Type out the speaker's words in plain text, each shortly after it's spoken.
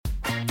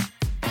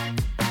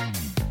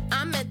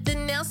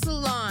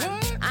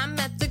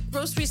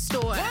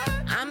store.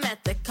 I'm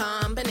at the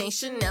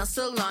Combination Nail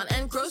Salon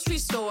and Grocery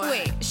Store.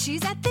 Wait,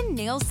 she's at the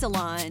nail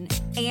salon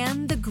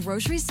and the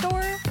grocery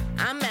store?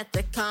 I'm at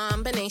the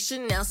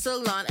Combination Nail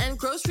Salon and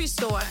Grocery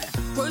Store.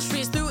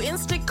 Groceries through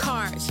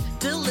Instacart,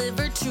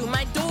 delivered to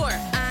my door.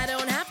 I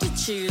don't have to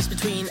choose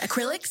between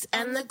acrylics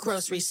and the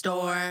grocery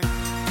store.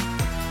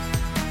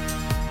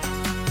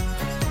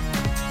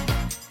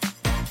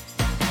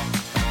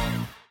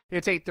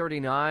 It's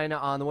 8:39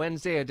 on the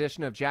Wednesday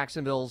edition of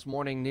Jacksonville's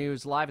Morning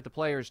News, live at the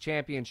Players'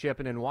 Championship,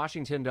 and in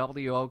Washington,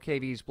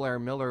 WOKV's Blair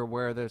Miller,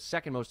 where the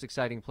second most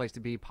exciting place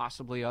to be,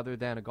 possibly other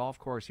than a golf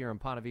course here in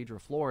Ponte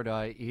Vedra,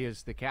 Florida,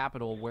 is the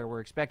Capitol, where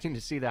we're expecting to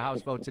see the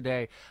House vote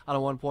today on a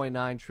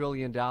 $1.9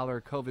 trillion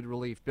COVID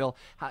relief bill.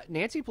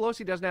 Nancy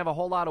Pelosi doesn't have a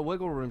whole lot of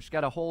wiggle room. She's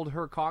got to hold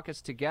her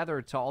caucus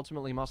together to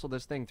ultimately muscle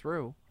this thing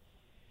through.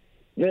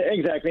 Yeah,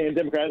 exactly, and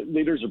Democratic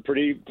leaders are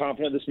pretty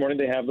confident this morning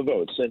they have the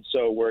votes, and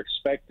so we're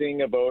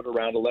expecting a vote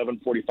around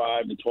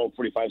 11:45 to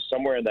 12:45,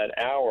 somewhere in that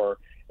hour.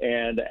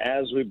 And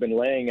as we've been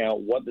laying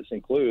out what this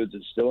includes,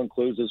 it still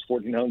includes those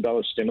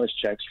 $1,400 stimulus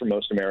checks for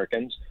most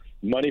Americans,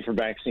 money for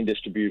vaccine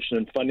distribution,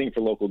 and funding for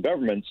local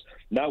governments.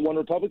 Not one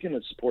Republican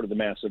has supported the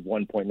massive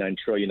 $1.9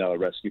 trillion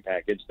rescue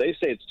package. They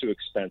say it's too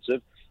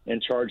expensive and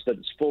charge that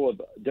it's full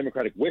of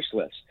Democratic wish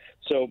lists.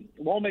 So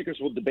lawmakers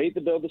will debate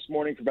the bill this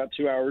morning for about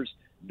 2 hours.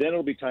 Then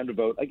it'll be time to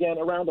vote, again,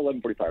 around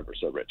 11:45 or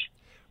so, Rich.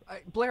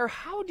 Blair,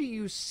 how do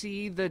you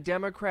see the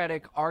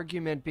Democratic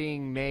argument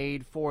being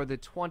made for the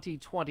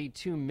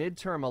 2022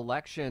 midterm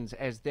elections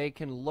as they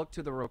can look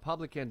to the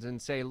Republicans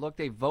and say, look,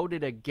 they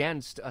voted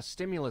against a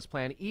stimulus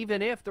plan,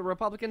 even if the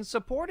Republicans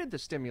supported the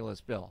stimulus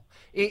bill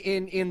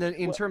in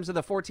terms of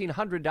the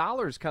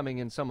 $1,400 coming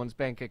in someone's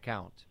bank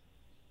account?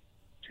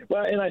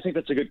 Well, and I think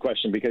that's a good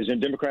question because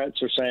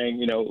Democrats are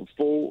saying,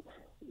 full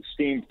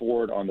steam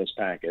forward on this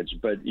package.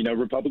 But,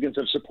 Republicans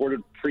have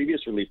supported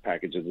previous relief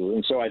packages.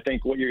 And so I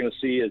think what you're going to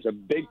see is a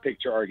big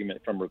picture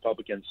argument from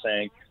Republicans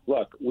saying,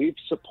 look, we've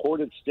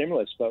supported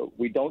stimulus, but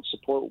we don't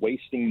support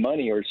wasting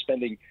money or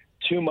spending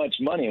too much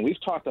money. And we've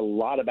talked a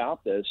lot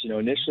about this.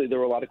 Initially there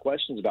were a lot of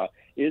questions about,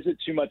 is it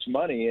too much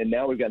money? And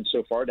now we've gotten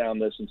so far down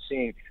this and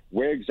seeing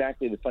where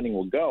exactly the funding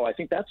will go. I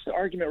think that's the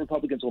argument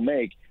Republicans will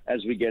make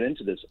as we get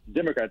into this.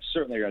 Democrats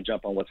certainly are going to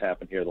jump on what's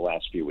happened here the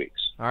last few weeks.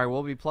 All right,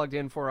 we'll be plugged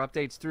in for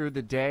updates through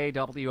the day.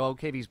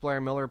 WOKV's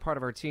Blair Miller, part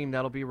of our team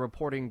that'll be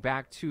reporting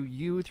back to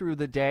you through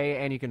the day.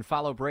 And you can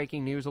follow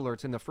breaking news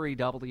alerts in the free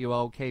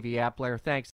WOKV app. Blair, thanks.